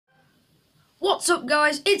What's up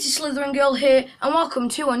guys, it's your Slytherin girl here and welcome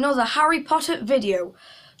to another Harry Potter video.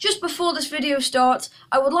 Just before this video starts,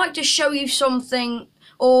 I would like to show you something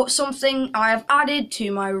I have added to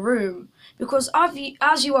my room. Because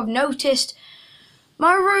as you have noticed,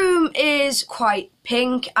 my room is quite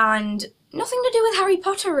pink and nothing to do with Harry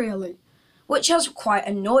Potter really. Which has quite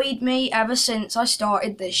annoyed me ever since I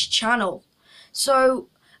started this channel. So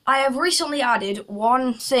I have recently added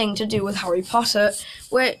one thing to do with Harry Potter,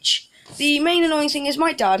 which the main annoying thing is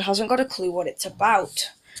my dad hasn't got a clue what it's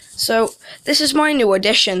about. So this is my new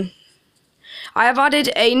addition. I have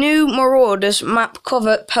added a new Marauders map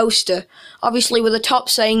cover poster, obviously with the top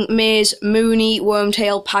saying Mears, Moony,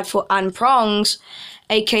 Wormtail, Padfoot and Prongs,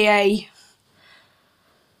 aka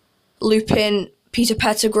Lupin, Peter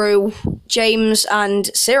Pettigrew, James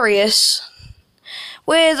and Sirius,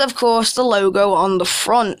 with of course the logo on the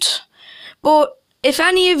front. But if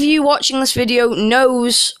any of you watching this video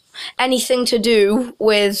knows anything to do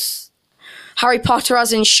with Harry Potter,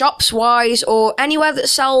 as in shops wise or anywhere that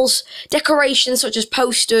sells decorations such as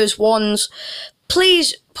posters, wands,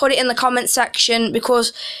 please put it in the comment section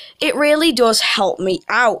because it really does help me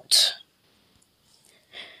out.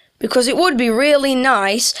 Because it would be really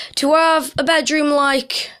nice to have a bedroom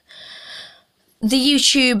like the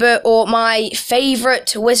YouTuber or my favourite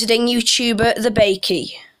wizarding YouTuber, the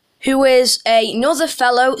Bakey, who is another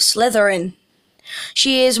fellow Slytherin.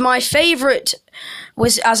 She is my favourite,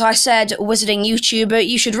 as I said, wizarding YouTuber.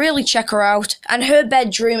 You should really check her out. And her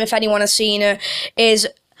bedroom, if anyone has seen her, is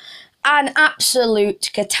an absolute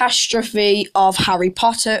catastrophe of Harry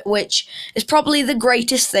Potter, which is probably the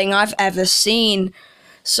greatest thing I've ever seen.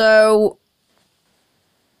 So,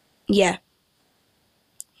 yeah.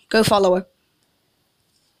 Go follow her.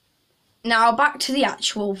 Now, back to the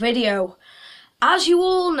actual video. As you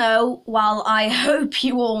all know, well, I hope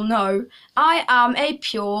you all know, I am a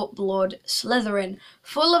pure-blood Slytherin.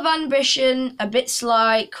 Full of ambition, a bit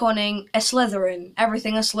sly, cunning, a Slytherin.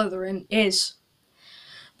 Everything a Slytherin is.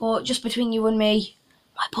 But just between you and me,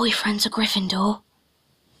 my boyfriend's a Gryffindor.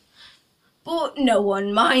 But no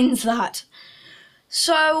one minds that.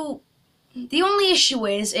 So, the only issue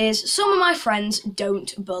is some of my friends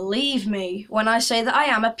don't believe me when I say that I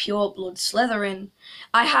am a pure-blood Slytherin.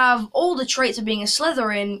 I have all the traits of being a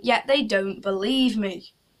Slytherin, yet they don't believe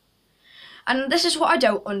me. And this is what I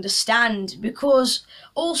don't understand, because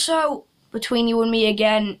also, between you and me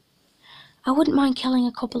again, I wouldn't mind killing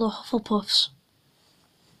a couple of Hufflepuffs.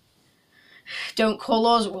 Don't call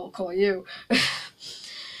us, we'll call you.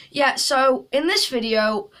 Yeah, so in this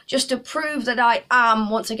video, just to prove that I am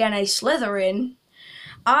once again a Slytherin,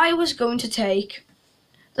 I was going to take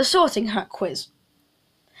the sorting hat quiz.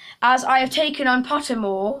 As I have taken on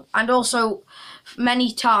Pottermore, and also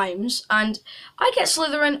many times, and I get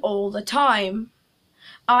Slytherin all the time.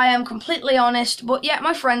 I am completely honest, but yet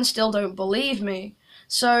my friends still don't believe me.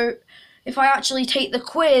 So, if I actually take the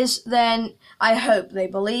quiz, then I hope they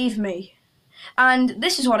believe me. And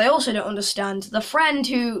this is what I also don't understand. The friend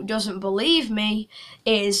who doesn't believe me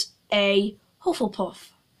is a Hufflepuff.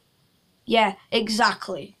 Yeah,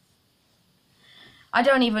 exactly. I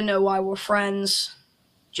don't even know why we're friends.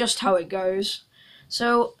 Just how it goes.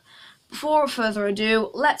 So, before further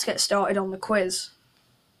ado, let's get started on the quiz.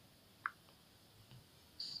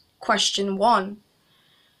 Question 1.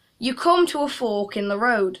 You come to a fork in the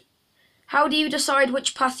road. How do you decide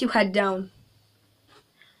which path you head down?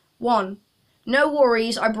 1. No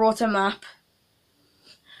worries, I brought a map.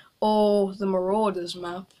 Or the Marauders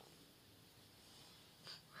map.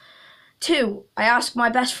 2. I ask my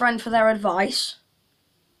best friend for their advice.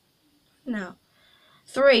 No.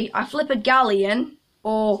 3. I flip a galleon,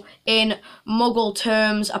 or in Muggle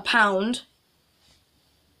terms, a pound.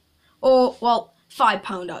 Or, well,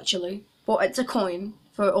 £5 actually, but it's a coin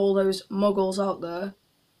for all those Muggles out there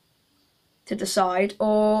to decide.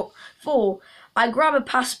 Or 4. I grab a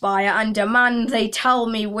passerby and demand they tell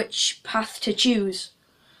me which path to choose.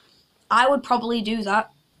 I would probably do that.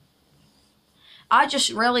 I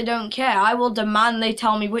just really don't care. I will demand they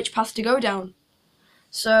tell me which path to go down.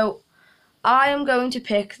 So, I am going to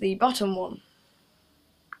pick the bottom one.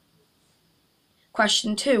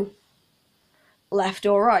 Question 2. Left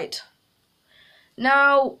or right?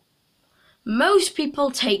 Now, most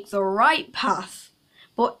people take the right path.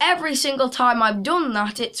 But every single time I've done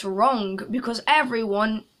that, it's wrong, because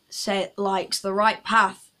everyone likes the right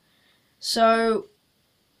path. So,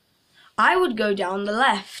 I would go down the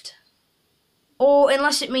left. Or,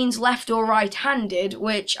 unless it means left or right-handed,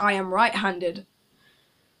 which I am right-handed.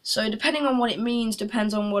 So, depending on what it means,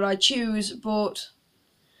 depends on what I choose, but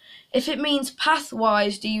if it means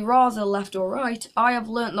path-wise, do you rather left or right, I have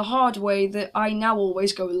learnt the hard way that I now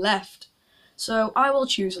always go left. so I will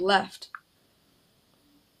choose left.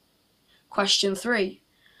 Question 3.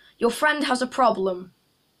 Your friend has a problem.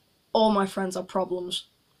 All my friends are problems.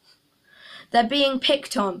 They're being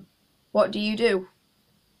picked on. What do you do?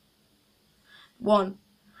 1.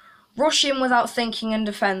 Rush in without thinking and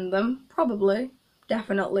defend them. Probably.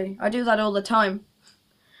 Definitely. I do that all the time.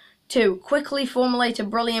 2. Quickly formulate a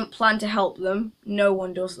brilliant plan to help them. No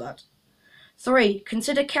one does that. 3.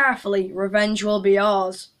 Consider carefully. Revenge will be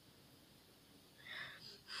ours.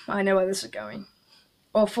 I know where this is going.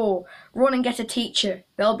 Or 4. Run and get a teacher.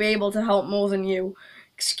 They'll be able to help more than you.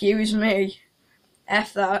 Excuse me.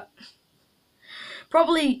 F that.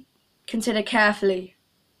 Probably consider carefully.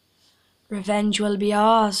 Revenge will be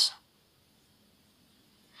ours.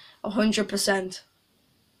 100%.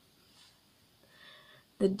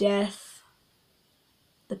 The death,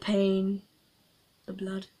 the pain, the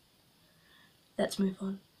blood. Let's move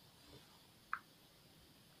on.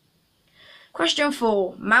 Question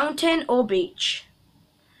 4. Mountain or beach?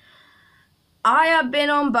 I have been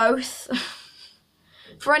on both.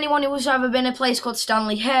 For anyone who has ever been a place called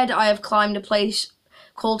Stanley Head, I have climbed a place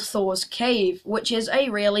called Thor's Cave, which is a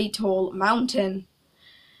really tall mountain.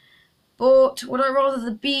 But would I rather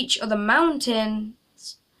the beach or the mountain?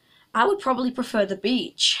 I would probably prefer the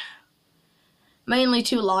beach. Mainly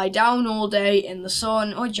to lie down all day in the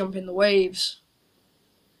sun or jump in the waves.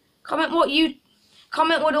 Comment what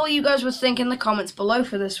all you guys would think in the comments below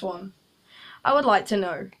for this one. I would like to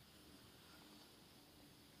know.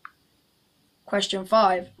 Question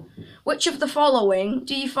 5. Which of the following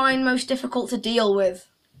do you find most difficult to deal with?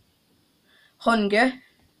 Hunger,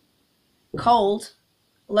 cold,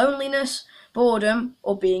 loneliness, boredom,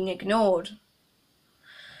 or being ignored?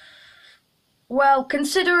 Well,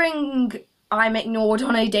 considering I'm ignored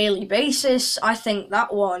on a daily basis, I think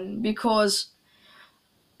that one, because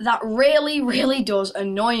that really does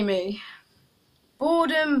annoy me.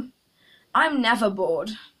 Boredom, I'm never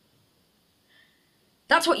bored.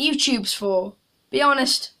 That's what YouTube's for. Be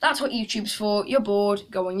honest, that's what YouTube's for. You're bored,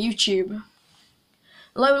 go on YouTube.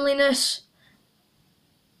 Loneliness,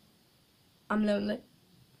 I'm lonely.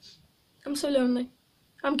 I'm so lonely.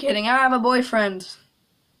 I'm kidding, I have a boyfriend.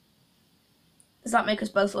 Does that make us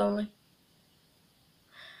both lonely?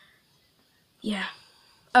 Yeah.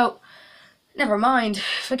 Oh, never mind.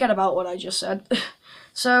 Forget about what I just said.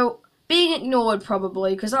 So, being ignored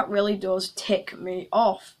probably, because that really does tick me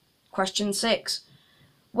off. Question 6.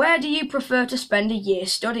 Where do you prefer to spend a year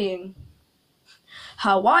studying?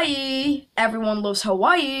 Hawaii. Everyone loves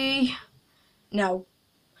Hawaii. No.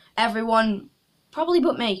 Everyone, probably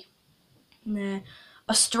but me. Nah.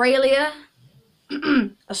 Australia.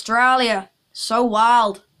 Australia. So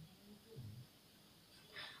wild.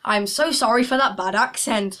 I'm so sorry for that bad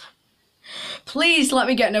accent. Please let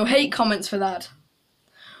me get no hate comments for that.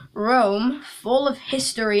 Rome, full of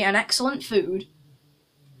history and excellent food.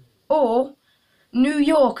 Or New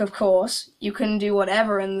York, of course. You can do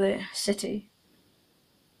whatever in the city.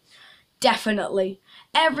 Definitely.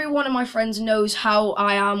 Every one of my friends knows how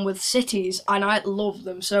I am with cities, and I love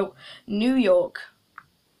them. So, New York.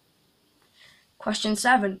 Question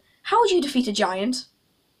 7. How would you defeat a giant?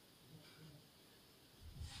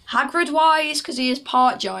 Hagrid-wise, because he is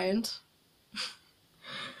part giant.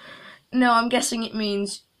 No, I'm guessing it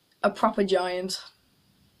means a proper giant.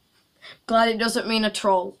 Glad it doesn't mean a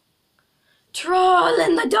troll. Troll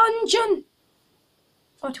in the dungeon!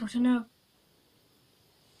 Thought you ought to know.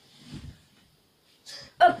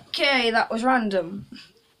 Okay, that was random.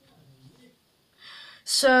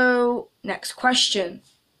 So, next question.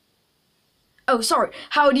 Oh, sorry.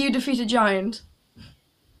 How do you defeat a giant?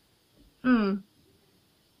 1.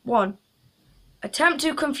 Attempt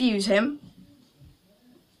to confuse him.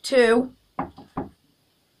 2.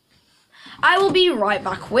 I will be right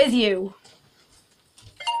back with you.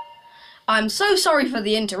 I'm so sorry for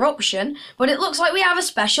the interruption, but it looks like we have a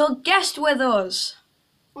special guest with us.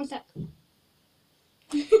 One sec.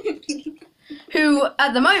 Who,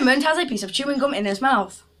 at the moment, has a piece of chewing gum in his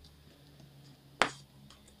mouth.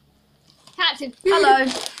 Hatton. Hello.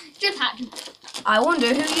 Just Hatton. I wonder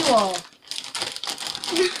who you are.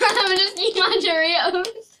 I'm just eating my Doritos.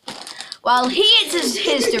 While he eats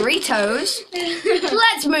his Doritos,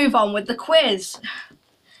 let's move on with the quiz.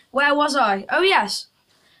 Where was I? Oh yes.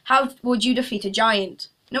 How would you defeat a giant?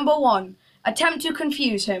 Number 1, attempt to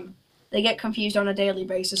confuse him. They get confused on a daily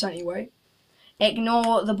basis anyway.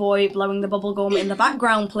 Ignore the boy blowing the bubble gum in the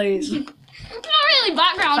background, please. Not really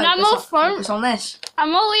background, I'm more front. Focus on this.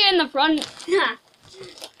 I'm only in the front.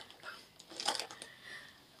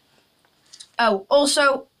 Oh,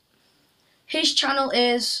 also, his channel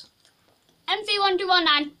is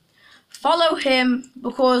MC1219. follow him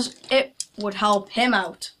because would help him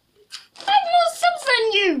out? I have more subs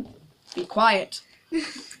than you. Be quiet.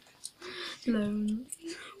 Alone.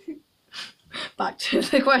 Back to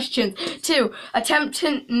the question. 2. Attempt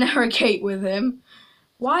to negotiate with him.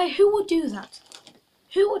 Why? Who would do that?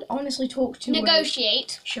 Who would honestly talk to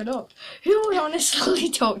Negotiate. Shut up. Who would honestly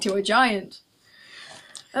talk to a giant?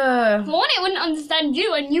 For one, it wouldn't understand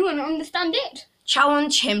you, and you wouldn't understand it.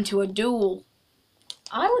 Challenge him to a duel.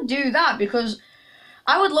 I would do that because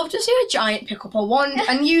I would love to see a giant pick up a wand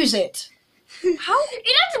and use it. How?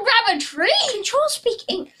 You'd have to grab a tree. Can trolls speak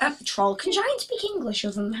troll? Can giants speak English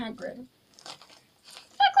other than Hagrid?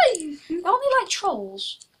 Exactly. Aren't they like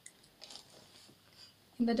trolls?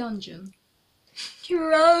 In the dungeon.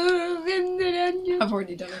 Trolls in the dungeon. I've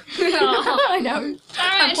already done it. Oh. I know. Alright.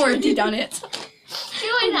 I've already done it.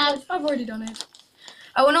 You always have. I've already done it.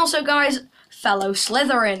 Oh, and also, guys, fellow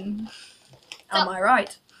Slytherin. Am I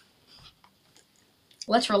right?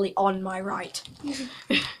 Literally on my right.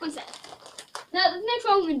 What's that? No, there's no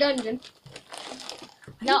trolls in dungeon.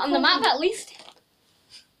 Not on the map, at least.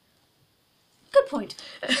 Good point.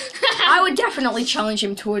 I would definitely challenge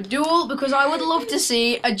him to a duel because I would love to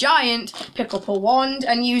see a giant pick up a wand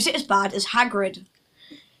and use it as bad as Hagrid.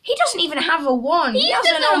 He doesn't even have a wand. He has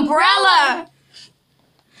an umbrella.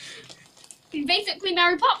 He's basically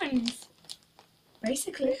Mary Poppins.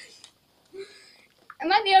 Basically. Am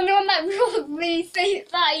I the only one that probably say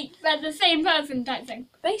like they're the same person type thing?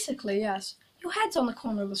 Basically, yes. Your head's on the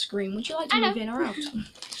corner of the screen. Would you like to I move know. in or out?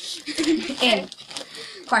 In.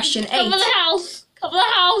 Question 8. Cover the house. Cover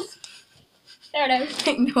the house. There it is.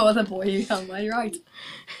 Ignore the boy on my right.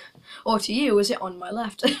 Or to you, is it on my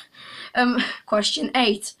left? Question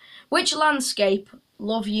 8. Which landscape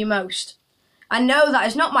love you most? And no, that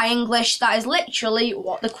is not my English. That is literally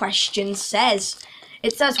what the question says.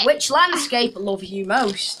 It says, which landscape love you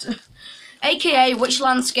most? AKA, which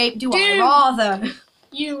landscape do I rather?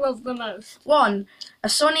 You love the most. 1. A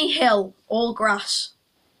sunny hill, all grass.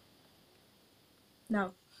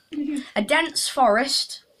 No. A dense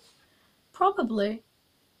forest. Probably.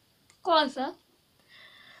 Closer.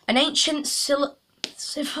 An ancient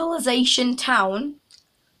civilization town.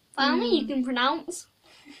 Finally, you can pronounce.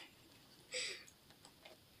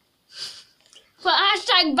 Put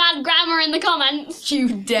hashtag bad grammar in the comments. You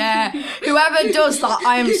dare. Whoever does that,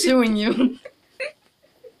 I am suing you.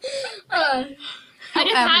 I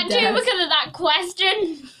just had to because of that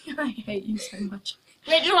question. I hate you so much.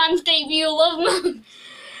 Which landscape do you love most?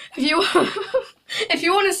 If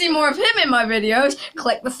you want to see more of him in my videos,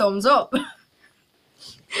 click the thumbs up.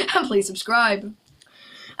 And please subscribe.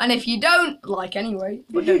 And if you don't, like anyway,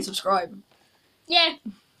 but don't subscribe. Yeah,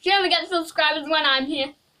 you only get subscribers when I'm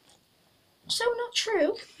here. So not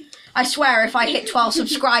true. I swear if I hit 12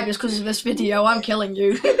 subscribers because of this video, I'm killing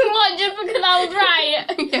you. What, just because I was right?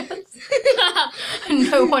 Yes.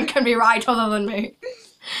 No one can be right other than me.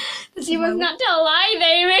 You must not tell a lie,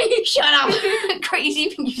 baby. Shut up. Crazy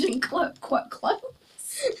for using quotes. Quotes?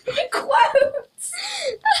 Quotes?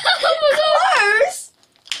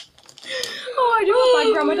 Oh, I do have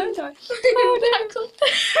bad grammar, don't I?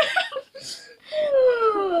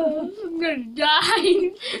 Oh, I'm gonna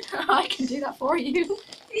die. I can do that for you.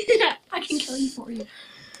 I can kill you for you.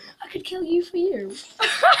 I could kill you for you.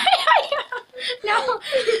 No,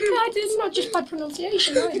 it's not just bad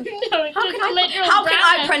pronunciation either. No, it's How just can literal how can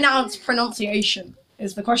I grammar. pronounce pronunciation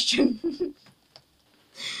is the question.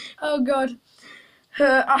 Oh god.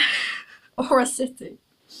 Or a city.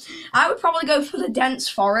 I would probably go for the dense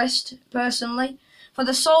forest, personally, for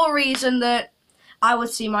the sole reason that I would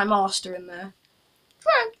see my master in there.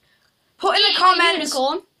 True. Put in the Eating a comments.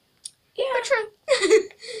 unicorn. Yeah, True.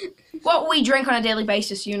 what we drink on a daily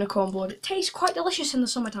basis, unicorn blood. It tastes quite delicious in the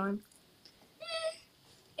summertime.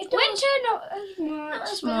 It does. Winter, not as much. Not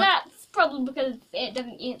as But much. that's probably because it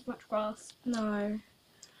doesn't eat as much grass. No.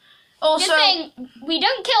 Also, Just saying, we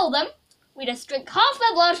don't kill them. We just drink half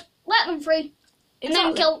their blood, let them free, and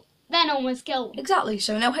then almost kill them. Exactly,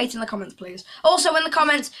 so no hate in the comments, please. Also, in the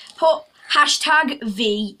comments, put hashtag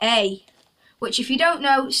VA, which, if you don't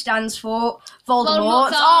know, stands for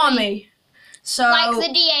Voldemort's Voldemort's Army. So, Like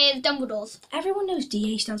the DA is Dumbledore's. everyone knows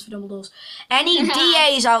DA stands for Dumbledore's. Any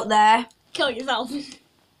DAs out there, Kill yourself.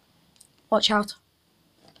 watch out.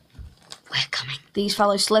 We're coming. These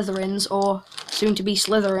fellow Slytherins, or soon-to-be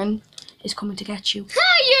Slytherin, is coming to get you.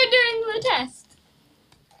 You're doing the test.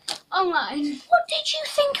 Online. What did you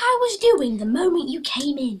think I was doing the moment you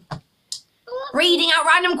came in? Reading out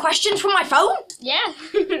random questions from my phone? Yeah,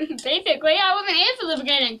 basically, I wasn't here for the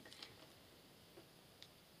beginning.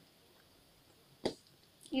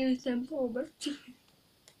 You simple bitch.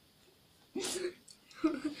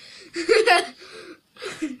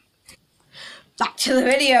 back to the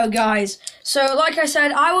video, guys. So, like I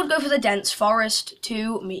said, I would go for the dense forest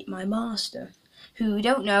to meet my master. Who you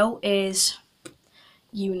don't know is,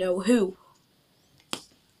 you know who.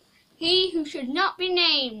 He who should not be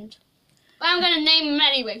named. But I'm going to name him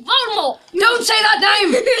anyway. Voldemort! Don't say that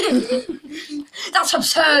name! That's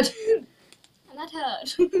absurd. And that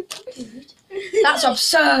hurt. That's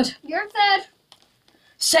absurd. You're absurd.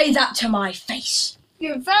 Say that to my face.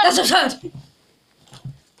 You're absurd. That's absurd.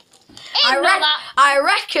 I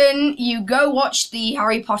reckon you go watch the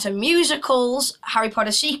Harry Potter musicals, Harry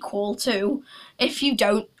Potter sequel too, if you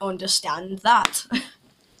don't understand that.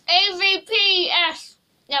 AVPS.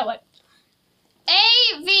 No, wait.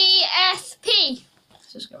 AVSP.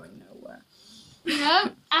 This is going nowhere.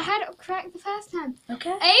 No, I had it correct the first time.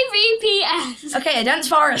 Okay. AVPS. Okay, a dense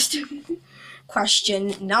forest.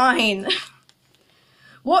 Question 9.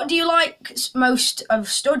 What do you like most of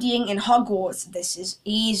studying in Hogwarts? This is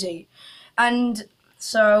easy. And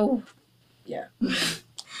so, yeah.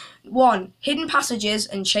 1. Hidden passages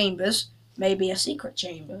and chambers. Maybe a secret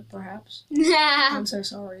chamber, perhaps. I'm so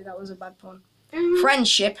sorry, that was a bad pun.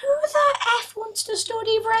 Friendship. Who the F wants to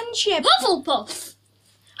study friendship? Hufflepuff.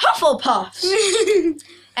 Hufflepuffs.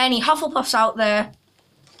 Any Hufflepuffs out there?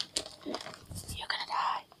 You're gonna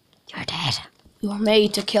die. You're dead. We were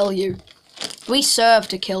made to kill you. We serve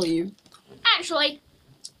to kill you. Actually,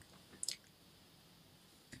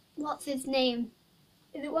 what's his name?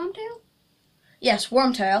 Is it Wormtail? Yes,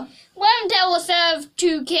 Wormtail. Wormtail was served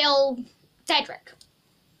to kill Cedric.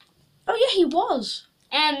 Oh yeah, he was.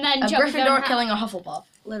 And then A Gryffindor killing a Hufflepuff.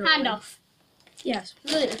 Literally. Hand off. Yes.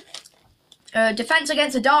 Literally. Defense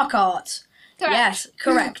against the dark arts. Correct. Yes,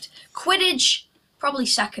 correct. Quidditch, probably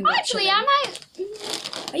second. Actually, I might.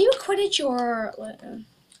 Are you a Quidditch or?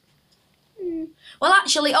 Well,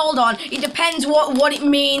 actually, hold on. It depends what it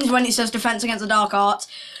means when it says defense against the dark arts.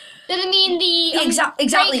 Does it mean the exactly?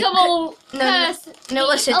 unbreakable curse? No,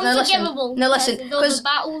 listen. Because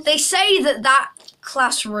they say that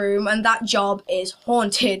classroom and that job is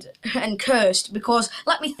haunted and cursed. Because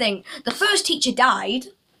let me think. The first teacher died.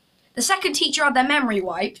 The second teacher had their memory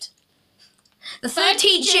wiped. The third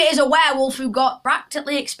teacher is a werewolf who got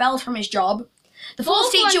practically expelled from his job. The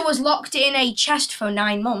fourth teacher was locked in a chest for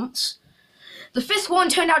 9 months. The fifth one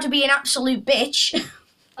turned out to be an absolute bitch.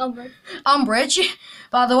 Umbridge.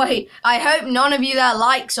 By the way, I hope none of you there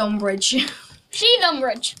likes Umbridge. She's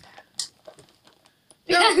Umbridge.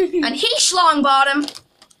 And he's Longbottom.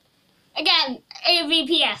 Again,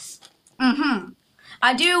 AVPS.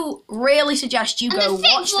 I do really suggest you go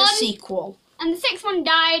watch the sequel. And the sixth one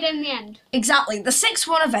died in the end. Exactly. The sixth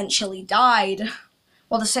one eventually died.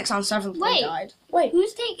 Well, the sixth and seventh one died. Wait.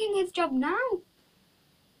 Who's taking his job now?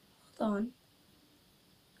 Hold on.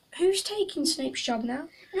 Who's taking Snape's job now?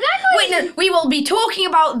 Exactly. Wait, no. We will be talking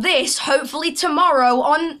about this hopefully tomorrow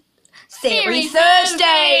on Theory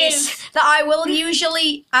Thursdays. That I will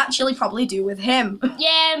usually probably do with him.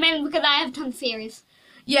 Yeah, maybe because I have tons of theories.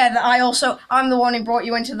 Yeah, I'm the one who brought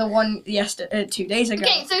you into the one 2 days ago.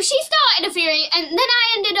 Okay, so she started a theory, and then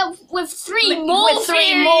I ended up with three more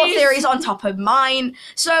theories on top of mine.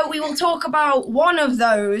 So we will talk about one of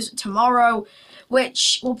those tomorrow,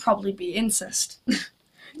 which will probably be incest.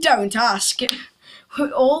 Don't ask.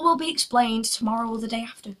 All will be explained tomorrow or the day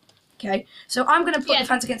after. Okay, so I'm going to put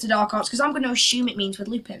Defense Against the Dark Arts because I'm going to assume it means with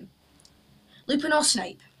Lupin. Lupin or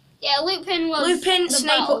Snape. Yeah, Lupin was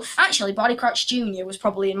Snape. Actually, Barty Crouch Jr. was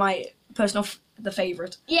probably in my personal the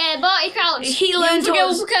favourite. Yeah, Barty Crouch. He learned to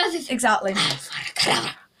exactly.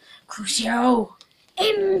 Crucio.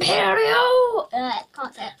 Imperio.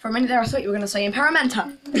 Can't say it. For a minute there, I thought you were going to say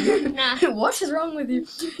Imperimenta. Nah. What is wrong with you?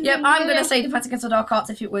 Yep, I'm going to say Defense Against the Dark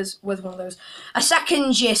Arts if it was with one of those. A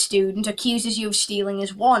second-year student accuses you of stealing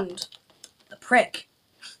his wand. The prick.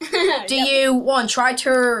 Do you, one, try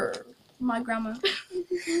to... My grammar.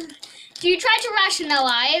 Do you try to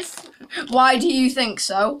rationalise? Why do you think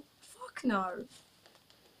so? Fuck no.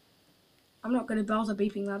 I'm not going to bother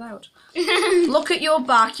beeping that out. Look at your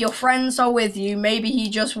back. Your friends are with you. Maybe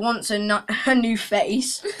he just wants a new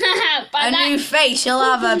face. New face. He'll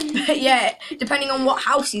have a... Yeah, depending on what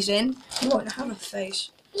house he's in. He won't have a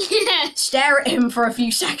face. Yeah. Stare at him for a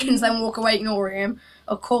few seconds, then walk away ignoring him.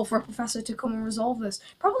 Or call for a professor to come and resolve this.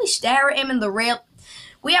 Probably stare at him in the real...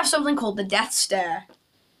 We have something called the death stare.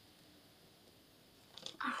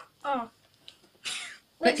 Oh.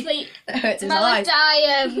 Literally, that hurts his my eyes. left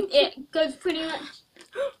eye, it goes pretty much...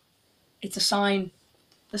 It's a sign.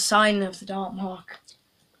 The sign of the dark mark.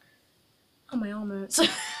 Oh, my arm hurts.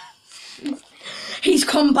 He's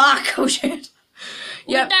come back. Oh, shit.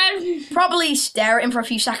 Yep. Probably stare at him for a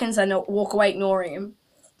few seconds and walk away ignoring him.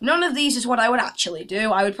 None of these is what I would actually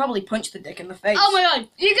do. I would probably punch the dick in the face. Oh my god,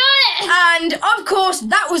 you got it! And of course,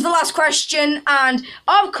 that was the last question. And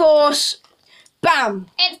of course, bam.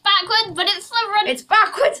 It's backwards, but it's Slytherin. It's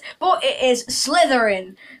backwards, but it is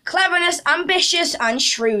Slytherin. Cleverness, ambitious, and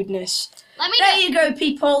shrewdness. There you go,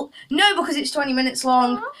 people. No, because it's 20 minutes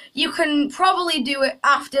long. You can probably do it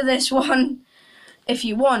after this one if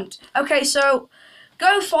you want. Okay, so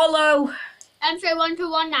go follow.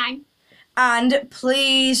 M31219. And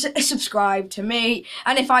please subscribe to me.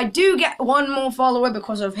 And if I do get one more follower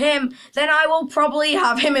because of him, then I will probably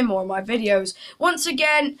have him in more of my videos. Once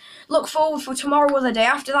again, look forward for tomorrow or the day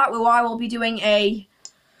after that, where I will be doing a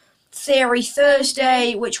Theory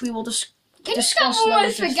Thursday, which we will discuss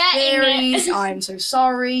loads of theories. I'm so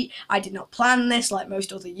sorry. I did not plan this like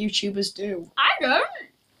most other YouTubers do. I don't.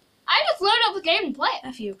 I just load up a game and play it.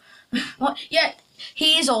 F you. What? Yeah.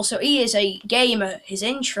 He is a gamer. His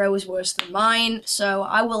intro is worse than mine, so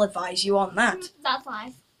I will advise you on that. That's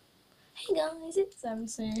live. Hey guys, it's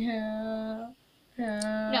MC here.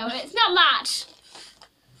 No, it's not that.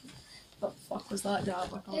 What the fuck was that, Dad?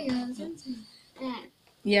 Hey guys, MC.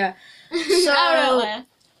 Yeah. So,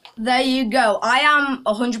 there you go. I am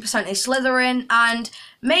 100% a Slytherin, and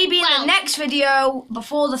maybe in the next video,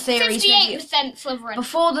 before the theories 58% Slytherin.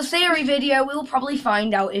 Before the theory video, we'll probably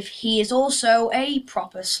find out if he is also a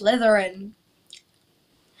proper Slytherin.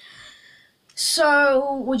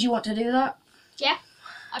 So, would you want to do that? Yeah,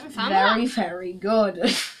 I'd be fine with that. Very, very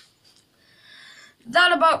good.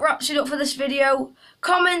 That about wraps it up for this video.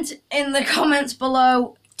 Comment in the comments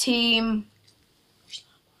below, Team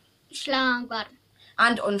Schlangbad.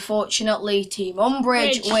 And unfortunately, Team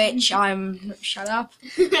Umbridge, which I'm... Shut up.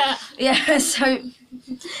 Yeah, so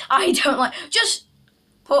I don't like... Just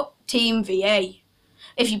put Team VA.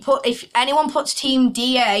 If anyone puts Team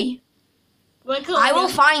DA, I will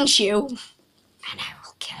find you. And I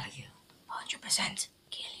will kill you. 100%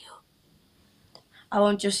 kill you. I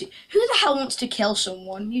won't just... Who the hell wants to kill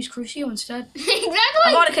someone? Use Crucio instead. Exactly.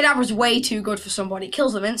 Avada Kedavra's way too good for somebody. It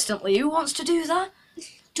kills them instantly. Who wants to do that?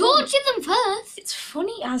 Torture them first. It's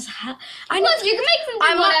funny as hell. I know. You can make them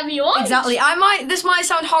do whatever you want. Exactly. This might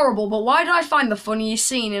sound horrible, but why did I find the funniest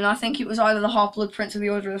scene? And I think it was either the Half-Blood Prince or the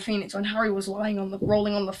Order of the Phoenix when Harry was rolling on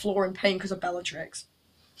the floor in pain because of Bellatrix.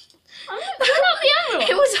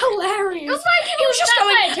 It was hilarious. It was like he was just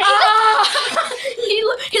going, ah!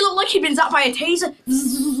 He looked like he'd been zapped by a taser.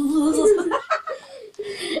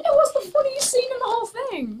 It was the funniest scene in the whole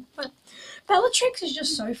thing. But Bellatrix is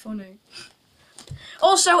just so funny.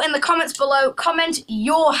 Also, in the comments below, comment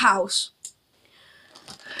your house.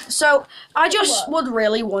 So, I just would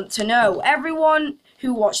really want to know. Everyone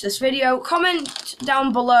who watched this video, comment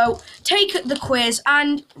down below, take the quiz,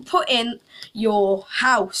 and put in your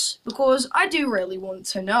house. Because I do really want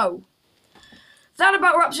to know. That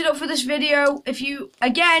about wraps it up for this video. If you,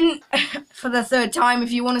 again, for the third time,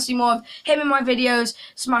 if you want to see more of him in my videos,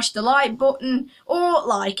 smash the like button, or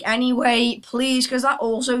like anyway, please, because that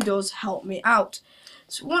also does help me out.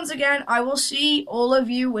 So once again, I will see all of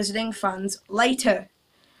you Wizarding fans later.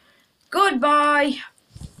 Goodbye.